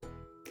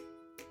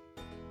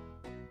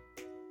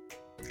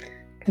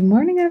Good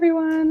morning,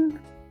 everyone.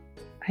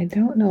 I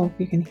don't know if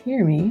you can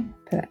hear me.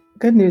 The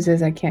good news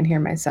is I can't hear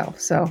myself,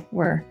 so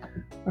we're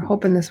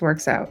hoping this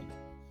works out.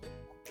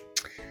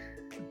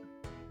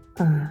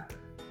 Hi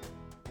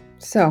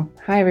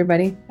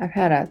everybody. I've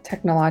had a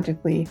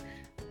technologically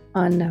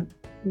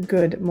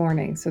good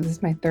morning. So this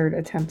is my third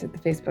attempt at the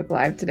Facebook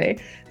Live today.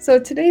 So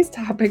today's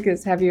topic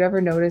is, have you ever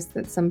noticed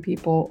that some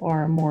people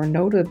are more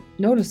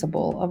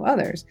noticeable of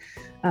others?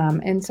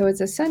 And so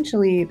it's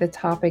essentially, the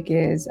topic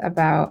is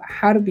about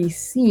how to be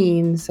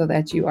seen so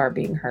that you are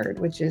being heard,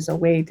 which is a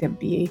way to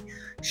be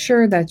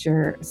sure that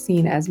you're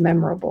seen as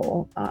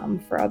memorable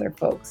for other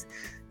folks.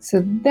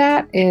 So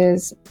that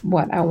is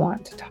what I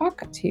want to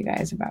talk to you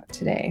guys about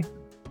today.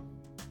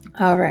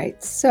 All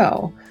right.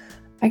 So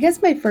I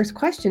guess my first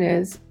question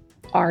is,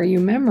 are you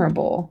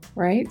memorable,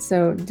 right?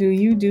 So do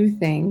you do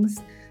things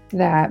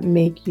that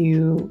make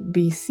you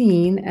be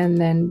seen and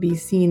then be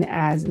seen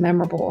as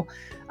memorable?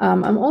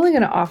 I'm only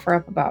going to offer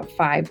up about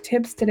 5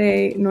 tips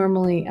today.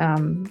 Normally,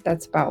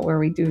 that's about what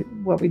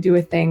we do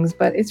with things,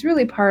 but it's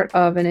really part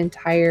of an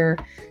entire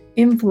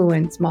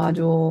influence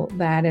module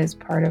that is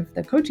part of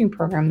the coaching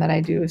program that I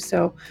do.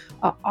 So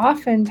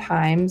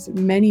oftentimes,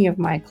 many of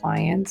my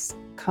clients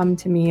come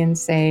to me and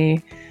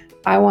say,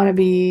 I want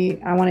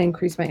to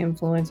increase my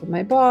influence with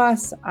my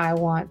boss. I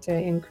want to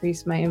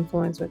increase my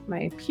influence with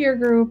my peer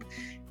group.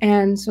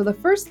 And so the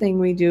first thing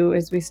we do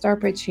is we start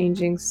by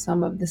changing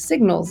some of the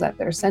signals that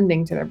they're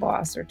sending to their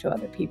boss or to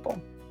other people.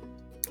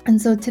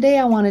 And so today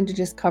I wanted to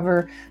just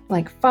cover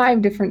like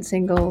 5 different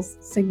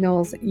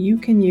signals you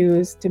can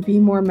use to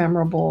be more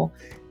memorable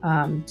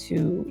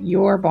to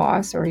your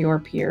boss or your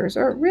peers,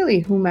 or really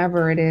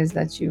whomever it is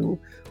that you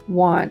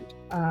want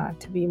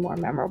to be more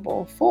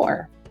memorable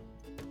for.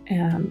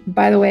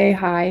 By the way,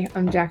 hi,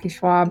 I'm Jackie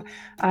Schwab.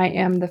 I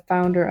am the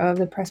founder of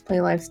the Press Play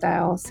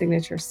Lifestyle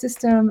Signature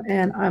System,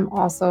 and I'm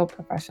also a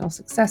professional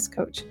success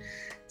coach.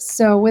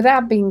 So with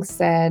that being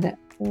said,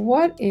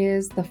 what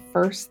is the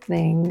first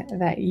thing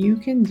that you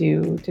can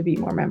do to be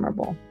more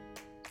memorable?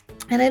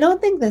 And I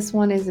don't think this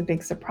one is a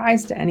big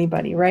surprise to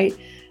anybody, right?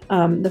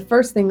 The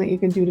first thing that you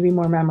can do to be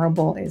more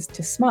memorable is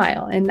to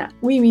smile. And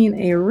we mean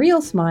a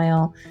real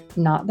smile,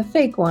 not the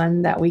fake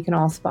one that we can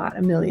all spot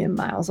a million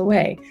miles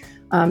away.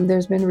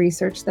 There's been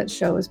research that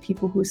shows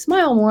people who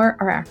smile more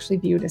are actually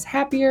viewed as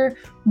happier,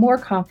 more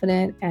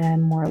confident,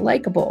 and more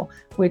likable,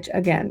 which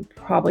again,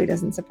 probably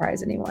doesn't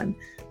surprise anyone.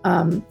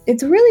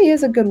 It really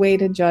is a good way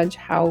to judge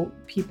how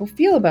people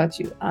feel about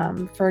you.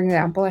 For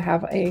example, I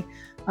have a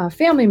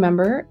family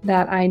member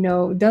that I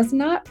know does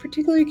not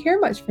particularly care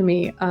much for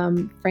me.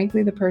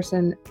 Frankly, the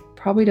person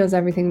probably does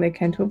everything they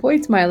can to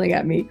avoid smiling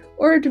at me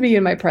or to be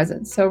in my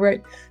presence. So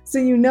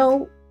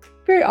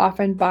very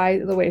often by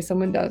the way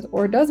someone does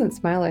or doesn't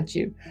smile at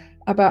you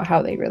about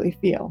how they really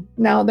feel.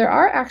 Now, there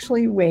are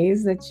actually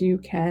ways that you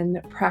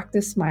can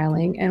practice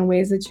smiling and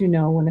ways that you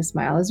know when a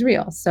smile is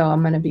real. So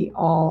I'm going to be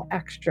all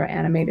extra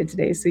animated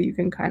today so you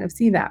can kind of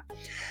see that.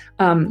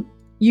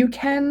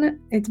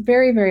 It's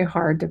very, very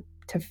hard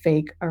to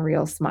fake a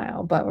real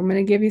smile, but I'm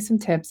going to give you some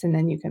tips and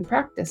then you can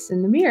practice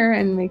in the mirror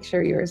and make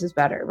sure yours is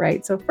better,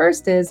 right? So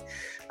first is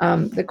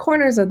the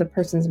corners of the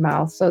person's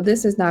mouth. So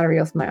this is not a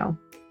real smile,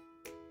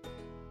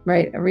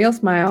 right? A real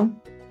smile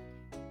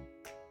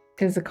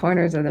is the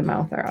corners of the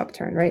mouth are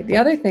upturned, right? The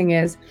other thing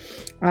is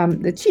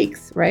the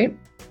cheeks, right?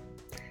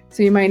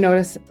 So you might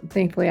notice,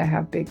 thankfully I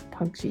have big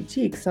punchy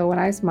cheeks. So when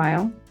I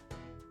smile,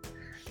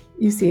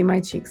 you see my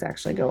cheeks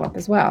actually go up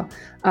as well.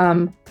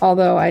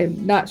 Although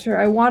I'm not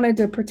sure I wanted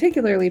to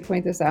particularly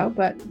point this out,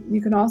 but you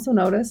can also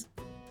notice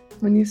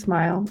when you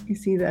smile, you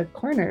see the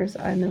corners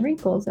and the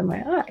wrinkles in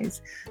my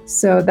eyes.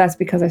 So that's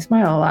because I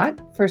smile a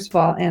lot, first of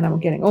all, and I'm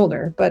getting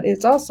older, but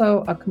it's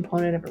also a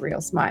component of a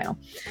real smile.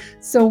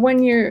 So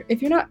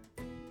if you're not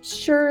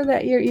sure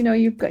that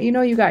you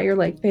got your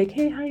like fake,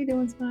 hey, how you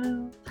doing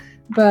smile?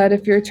 But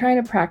if you're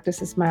trying to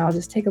practice a smile,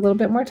 just take a little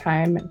bit more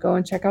time, go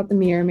and check out the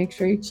mirror, make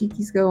sure your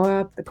cheekies go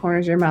up, the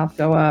corners of your mouth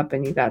go up,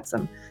 and you got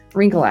some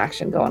wrinkle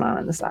action going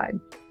on the side.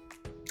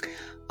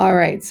 All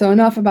right, so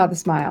enough about the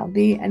smile.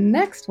 The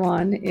next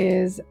one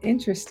is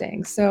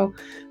interesting. So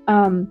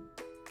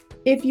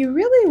if you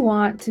really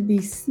want to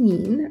be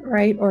seen,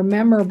 right, or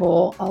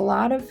memorable, a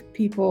lot of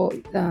people,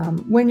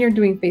 when you're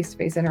doing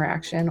face-to-face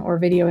interaction or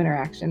video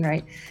interaction,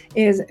 right,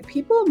 is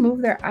people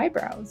move their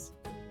eyebrows,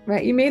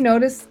 right? You may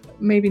notice,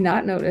 maybe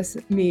not notice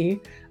me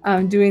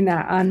doing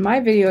that on my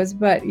videos,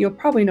 but you'll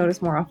probably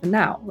notice more often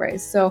now, right?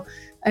 So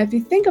if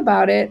you think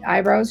about it,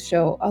 eyebrows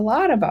show a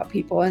lot about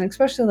people, and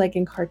especially like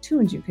in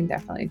cartoons, you can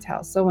definitely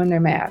tell. So when they're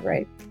mad,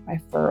 right?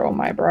 I furrow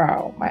my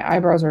brow, my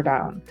eyebrows are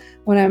down.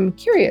 When I'm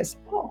curious,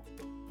 oh,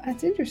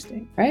 that's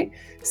interesting, right?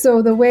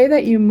 So the way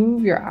that you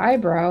move your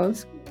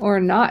eyebrows or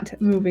not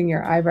moving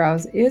your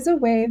eyebrows is a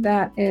way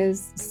that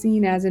is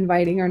seen as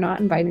inviting or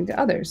not inviting to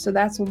others. So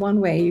that's one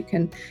way you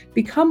can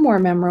become more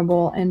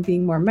memorable, and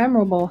being more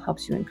memorable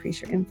helps you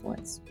increase your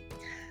influence.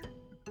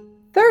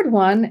 Third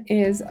one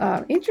is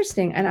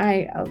interesting, and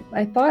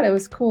I thought it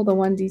was cool. The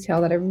one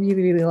detail that I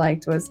really, really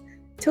liked was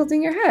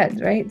tilting your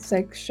head, right? It's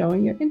like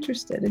showing you're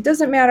interested. It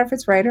doesn't matter if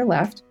it's right or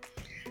left.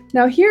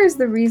 Now, here's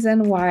the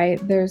reason why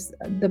there's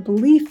the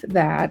belief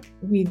that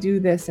we do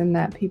this and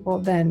that people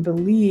then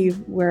believe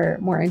we're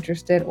more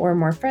interested or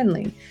more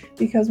friendly.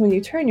 Because when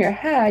you turn your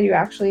head, you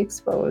actually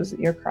expose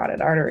your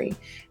carotid artery.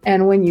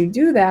 And when you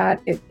do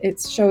that, it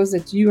shows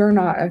that you are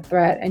not a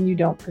threat and you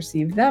don't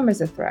perceive them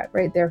as a threat,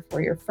 right?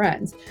 Therefore, you're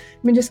friends. I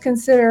mean, just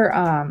consider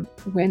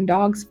when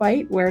dogs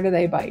fight, where do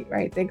they bite,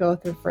 right? They go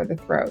for the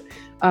throat.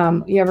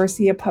 You ever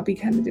see a puppy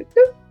kind of do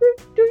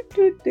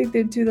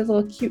they do the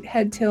little cute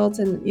head tilt,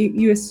 and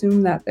you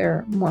assume that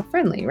they're more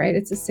friendly, right?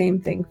 It's the same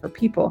thing for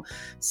people.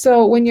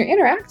 So when you're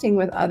interacting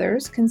with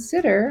others,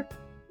 consider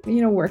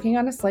working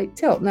on a slight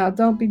tilt. Now,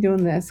 don't be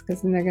doing this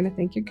because then they're going to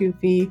think you're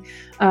goofy,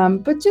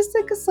 but just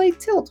like a slight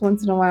tilt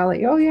once in a while,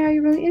 like, oh yeah,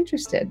 you're really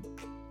interested.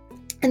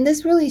 And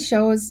this really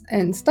shows,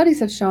 and studies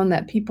have shown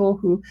that people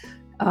who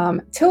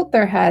tilt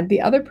their head,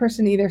 the other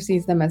person either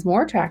sees them as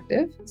more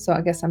attractive, so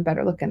I guess I'm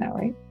better looking now,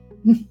 right?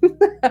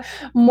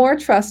 More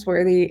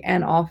trustworthy,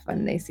 and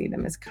often they see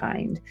them as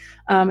kind.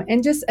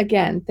 And just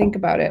again, think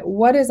about it.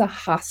 What is a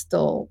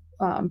hostile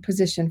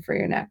position for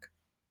your neck?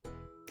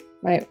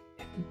 Right?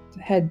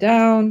 Head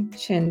down,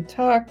 chin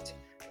tucked,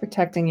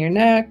 protecting your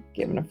neck,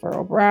 giving a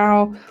furrowed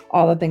brow,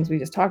 all the things we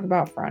just talked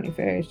about, frowny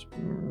face,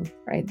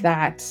 right?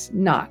 That's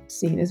not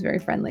seen as very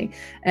friendly,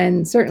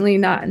 and certainly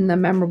not in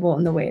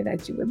the way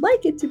that you would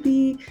like it to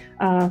be.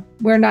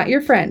 We're not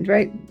your friend,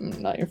 right?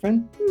 Not your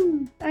friend.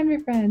 I'm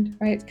your friend,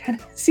 right? Kind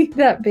of see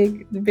that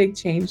big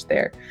change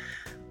there.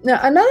 Now,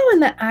 another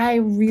one that I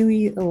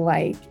really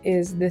like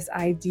is this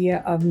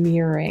idea of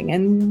mirroring.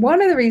 And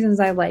one of the reasons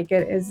I like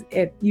it is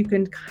you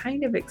can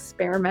kind of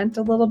experiment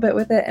a little bit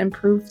with it and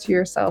prove to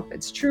yourself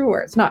it's true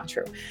or it's not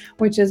true,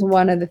 which is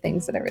one of the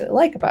things that I really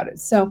like about it.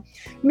 So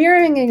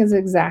mirroring is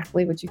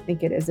exactly what you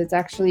think it is. It's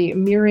actually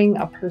mirroring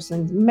a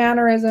person's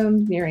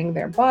mannerisms, mirroring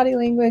their body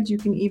language. You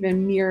can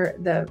even mirror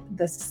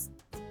the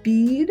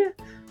speed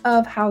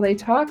of how they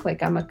talk.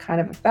 Like, I'm a kind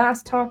of a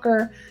fast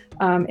talker.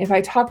 If I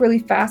talk really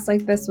fast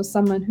like this with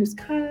someone who's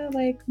kind of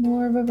like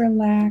more of a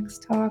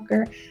relaxed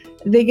talker,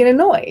 they get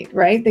annoyed,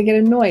 right? They get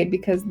annoyed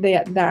because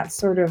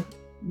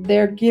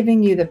they're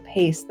giving you the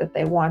pace that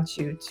they want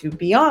you to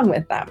be on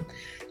with them.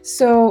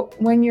 So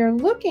when you're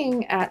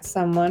looking at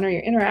someone or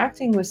you're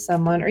interacting with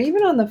someone or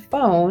even on the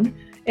phone,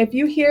 if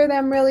you hear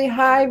them really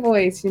high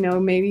voice,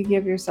 maybe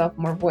give yourself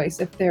more voice.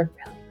 If they're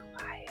really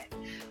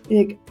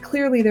quiet,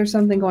 clearly there's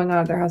something going on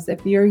at their house.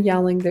 If you're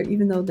yelling,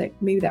 even though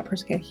maybe that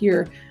person can't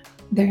hear,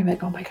 they're gonna be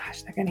like, oh my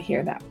gosh, they're gonna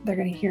hear that. They're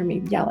gonna hear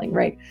me yelling,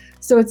 right?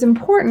 So it's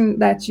important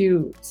that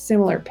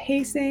similar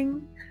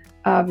pacing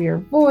of your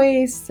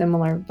voice,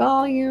 similar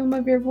volume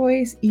of your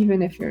voice,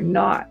 even if you're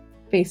not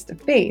face to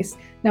face.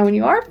 Now, when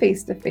you are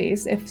face to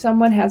face, if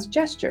someone has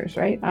gestures,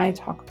 right? I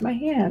talk with my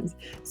hands.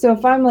 So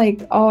if I'm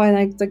like, oh, and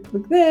I like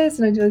this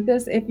and I do like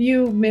this, if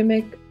you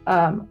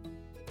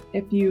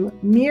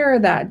mirror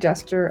that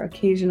gesture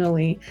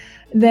occasionally,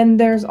 then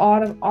there's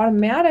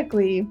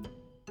automatically,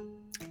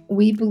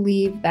 we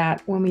believe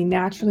that when we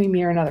naturally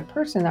mirror another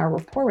person, our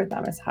rapport with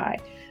them is high.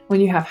 When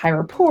you have high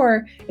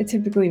rapport, it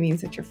typically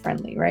means that you're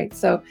friendly, right?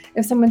 So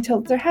if someone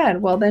tilts their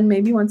head, well, then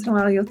maybe once in a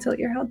while you'll tilt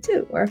your head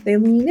too. Or if they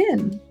lean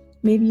in,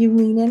 maybe you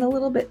lean in a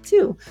little bit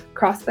too.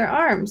 Cross their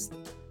arms.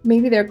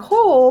 Maybe they're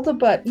cold,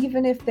 but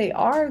even if they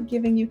are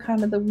giving you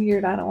kind of the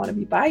weird, I don't want to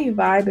be by you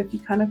vibe, if you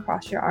kind of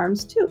cross your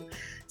arms too.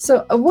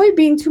 So avoid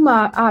being too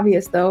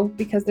obvious though,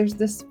 because there's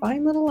this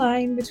fine little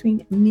line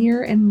between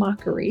mirror and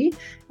mockery,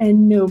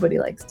 and nobody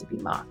likes to be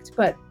mocked.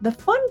 But the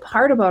fun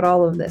part about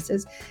all of this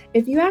is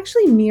if you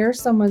actually mirror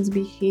someone's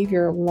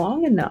behavior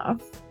long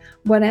enough,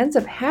 what ends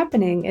up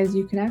happening is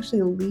you can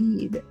actually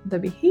lead the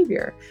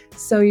behavior.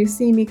 So you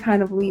see me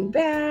kind of lean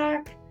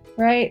back,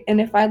 right? And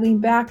if I lean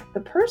back,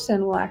 the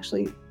person will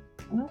actually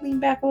lean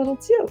back a little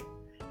too.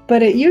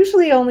 But it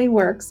usually only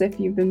works if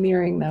you've been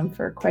mirroring them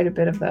for quite a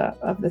bit of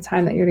the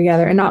time that you're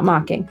together and not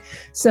mocking.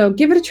 So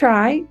give it a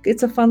try.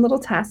 It's a fun little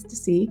test to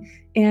see.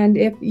 And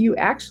if you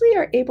actually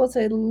are able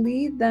to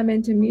lead them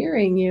into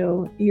mirroring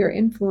you, your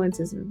influence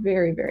is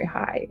very, very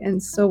high,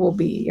 and so will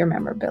be your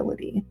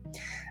memorability.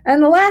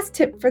 And the last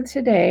tip for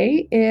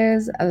today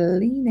is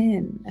lean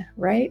in,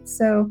 right?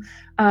 So,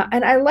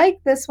 and I like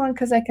this one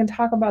because I can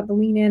talk about the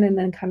lean in and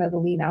then kind of the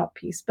lean out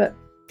piece. But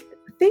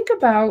think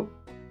about,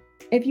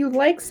 if you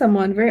like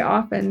someone, very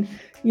often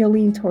you'll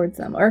lean towards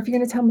them. Or if you're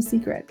going to tell them a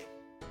secret,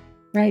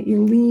 right?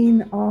 You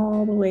lean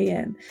all the way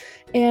in.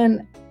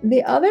 And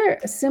the other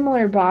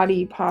similar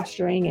body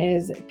posturing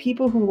is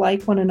people who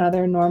like one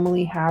another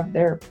normally have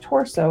their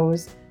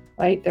torsos,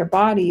 right? Their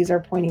bodies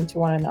are pointing to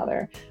one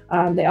another.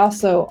 They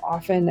also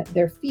often,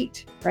 their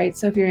feet, right?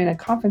 So if you're in a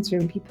conference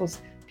room,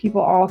 people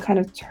all kind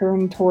of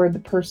turn toward the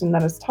person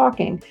that is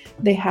talking.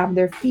 They have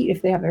their feet,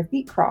 if they have their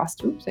feet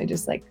crossed, oops, I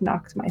just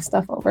knocked my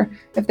stuff over.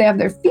 If they have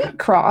their feet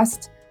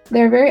crossed,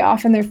 very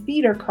often their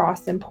feet are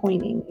crossed and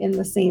pointing in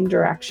the same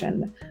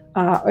direction.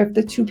 If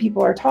the two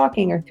people are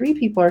talking or three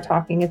people are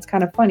talking, it's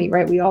kind of funny,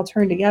 right? We all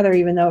turn together,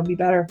 even though it'd be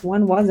better if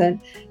one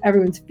wasn't.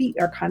 Everyone's feet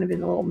are kind of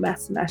in a little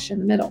mesh in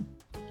the middle.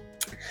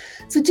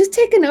 So just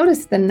take a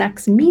notice the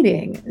next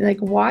meeting,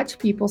 like watch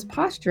people's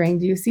posturing.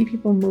 Do you see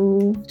people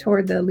move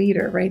toward the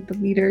leader, right? The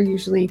leader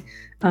usually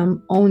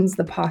owns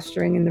the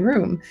posturing in the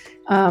room.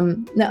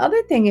 The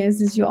other thing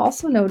is you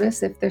also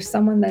notice if there's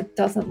someone that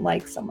doesn't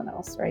like someone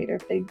else, right? Or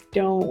if they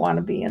don't want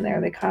to be in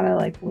there, they kind of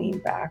like lean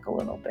back a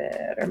little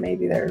bit, or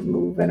maybe they're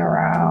moving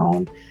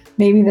around.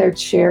 Maybe their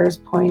chair's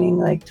pointing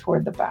like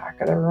toward the back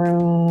of the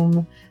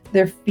room.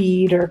 Their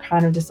feet are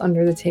kind of just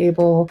under the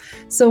table.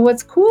 So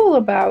what's cool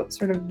about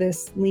sort of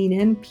this lean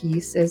in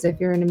piece is if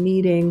you're in a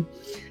meeting,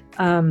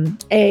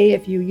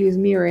 if you use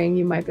mirroring,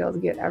 you might be able to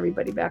get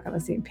everybody back on the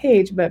same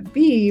page, but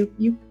B,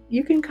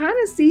 you can kind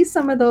of see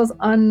some of those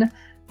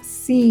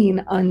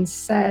unseen,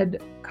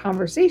 unsaid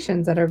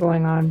conversations that are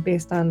going on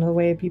based on the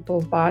way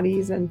people's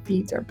bodies and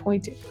feet are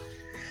pointing.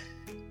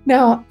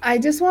 Now, I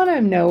just want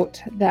to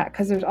note that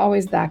because there's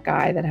always that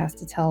guy that has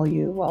to tell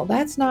you, well,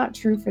 that's not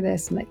true for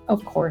this. And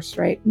of course,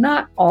 right?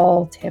 Not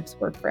all tips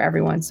work for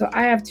everyone. So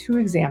I have 2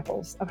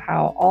 examples of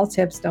how all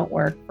tips don't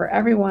work for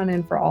everyone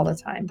and for all the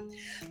time.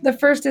 The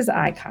first is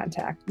eye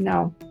contact.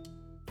 Now,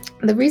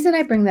 the reason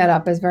I bring that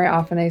up is very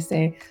often I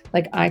say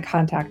like eye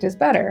contact is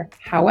better.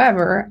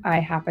 However, I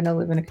happen to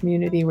live in a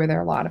community where there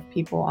are a lot of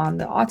people on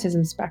the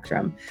autism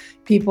spectrum.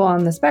 People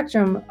on the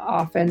spectrum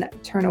often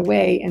turn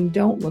away and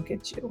don't look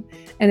at you.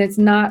 And it's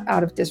not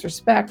out of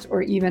disrespect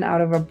or even out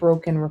of a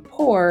broken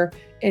rapport.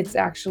 It's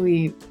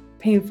actually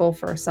painful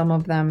for some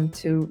of them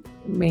to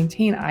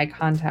maintain eye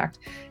contact.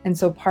 And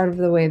so part of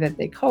the way that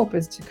they cope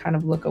is to kind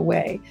of look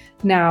away.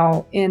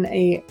 Now, in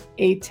a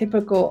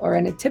typical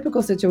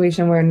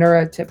situation where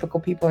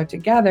neurotypical people are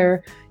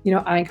together,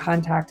 eye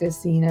contact is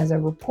seen as a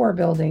rapport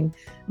building,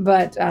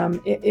 but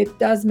it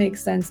does make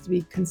sense to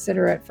be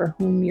considerate for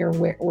whom you're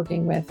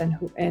working with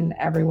and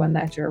everyone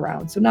that you're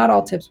around. So not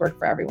all tips work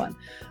for everyone.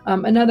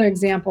 Another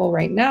example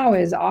right now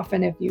is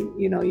often if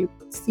you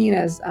seen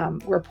as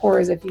rapport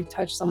is if you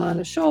touch someone on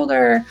the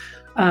shoulder.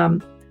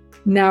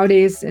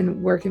 Nowadays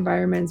in work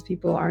environments,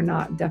 people are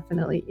not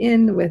definitely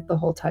in with the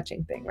whole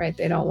touching thing, right?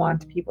 They don't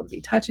want people to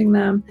be touching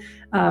them.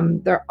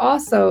 They're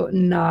also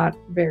not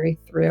very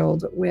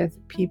thrilled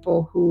with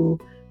people who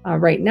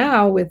right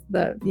now with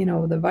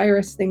the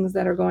virus things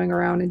that are going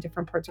around in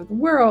different parts of the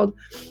world,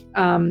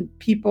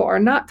 people are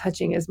not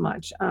touching as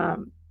much.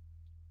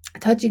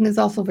 Touching is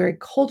also very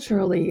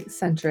culturally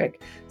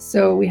centric.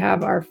 So we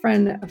have our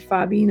friend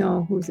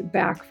Fabino, who's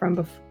back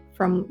from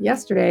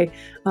yesterday,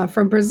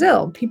 from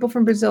Brazil. People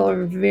from Brazil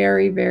are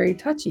very, very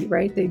touchy,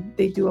 right?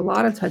 They do a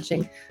lot of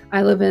touching.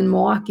 I live in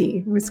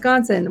Milwaukee,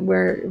 Wisconsin.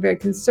 We're very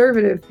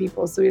conservative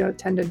people, so we don't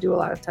tend to do a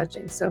lot of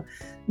touching. So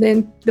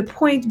then the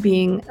point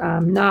being,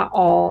 not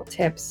all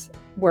tips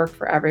work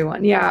for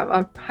everyone.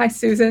 Yeah. Hi,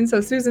 Susan.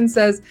 So Susan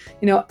says,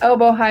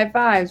 elbow high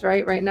fives,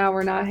 right? Right now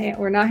we're not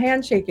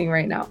handshaking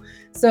right now.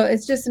 So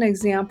it's just an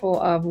example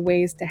of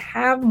ways to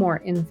have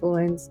more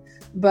influence,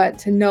 but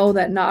to know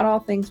that not all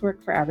things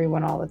work for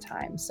everyone all the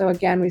time. So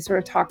again, we sort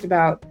of talked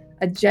about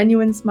a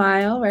genuine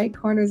smile, right?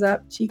 Corners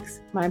up,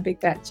 cheeks, my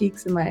big fat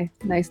cheeks and my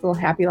nice little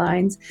happy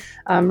lines,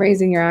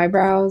 raising your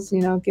eyebrows,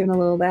 giving a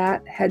little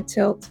that, head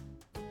tilt,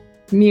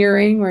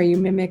 mirroring where you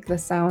mimic the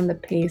sound, the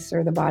pace,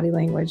 or the body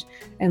language,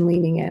 and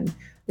leaning in.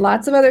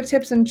 Lots of other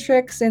tips and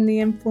tricks in the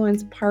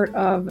influence part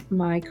of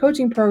my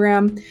coaching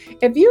program.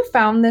 If you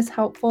found this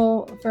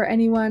helpful for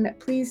anyone,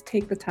 please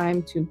take the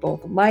time to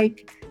both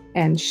like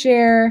and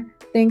share.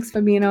 Thanks,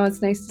 Fabino.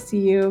 It's nice to see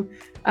you.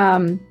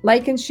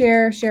 Like and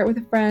share it with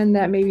a friend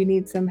that maybe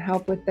needs some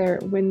help with their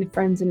Win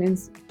Friends and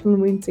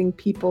Influencing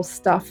People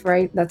stuff,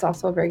 right? That's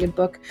also a very good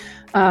book.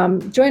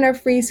 Join our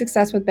free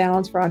Success with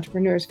Balance for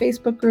Entrepreneurs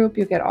Facebook group.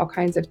 You'll get all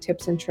kinds of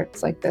tips and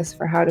tricks like this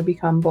for how to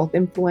become both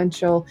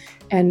influential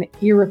and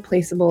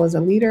irreplaceable as a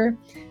leader.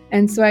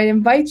 And so I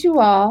invite you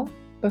all,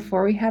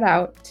 before we head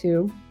out,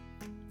 to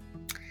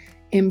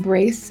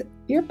embrace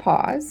your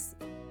pause,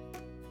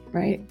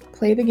 right?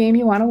 Play the game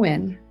you want to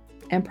win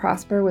and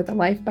prosper with a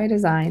life by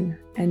design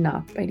and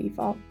not by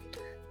default.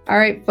 All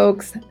right,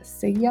 folks,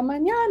 see ya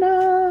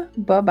mañana.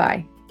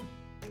 Bye-bye.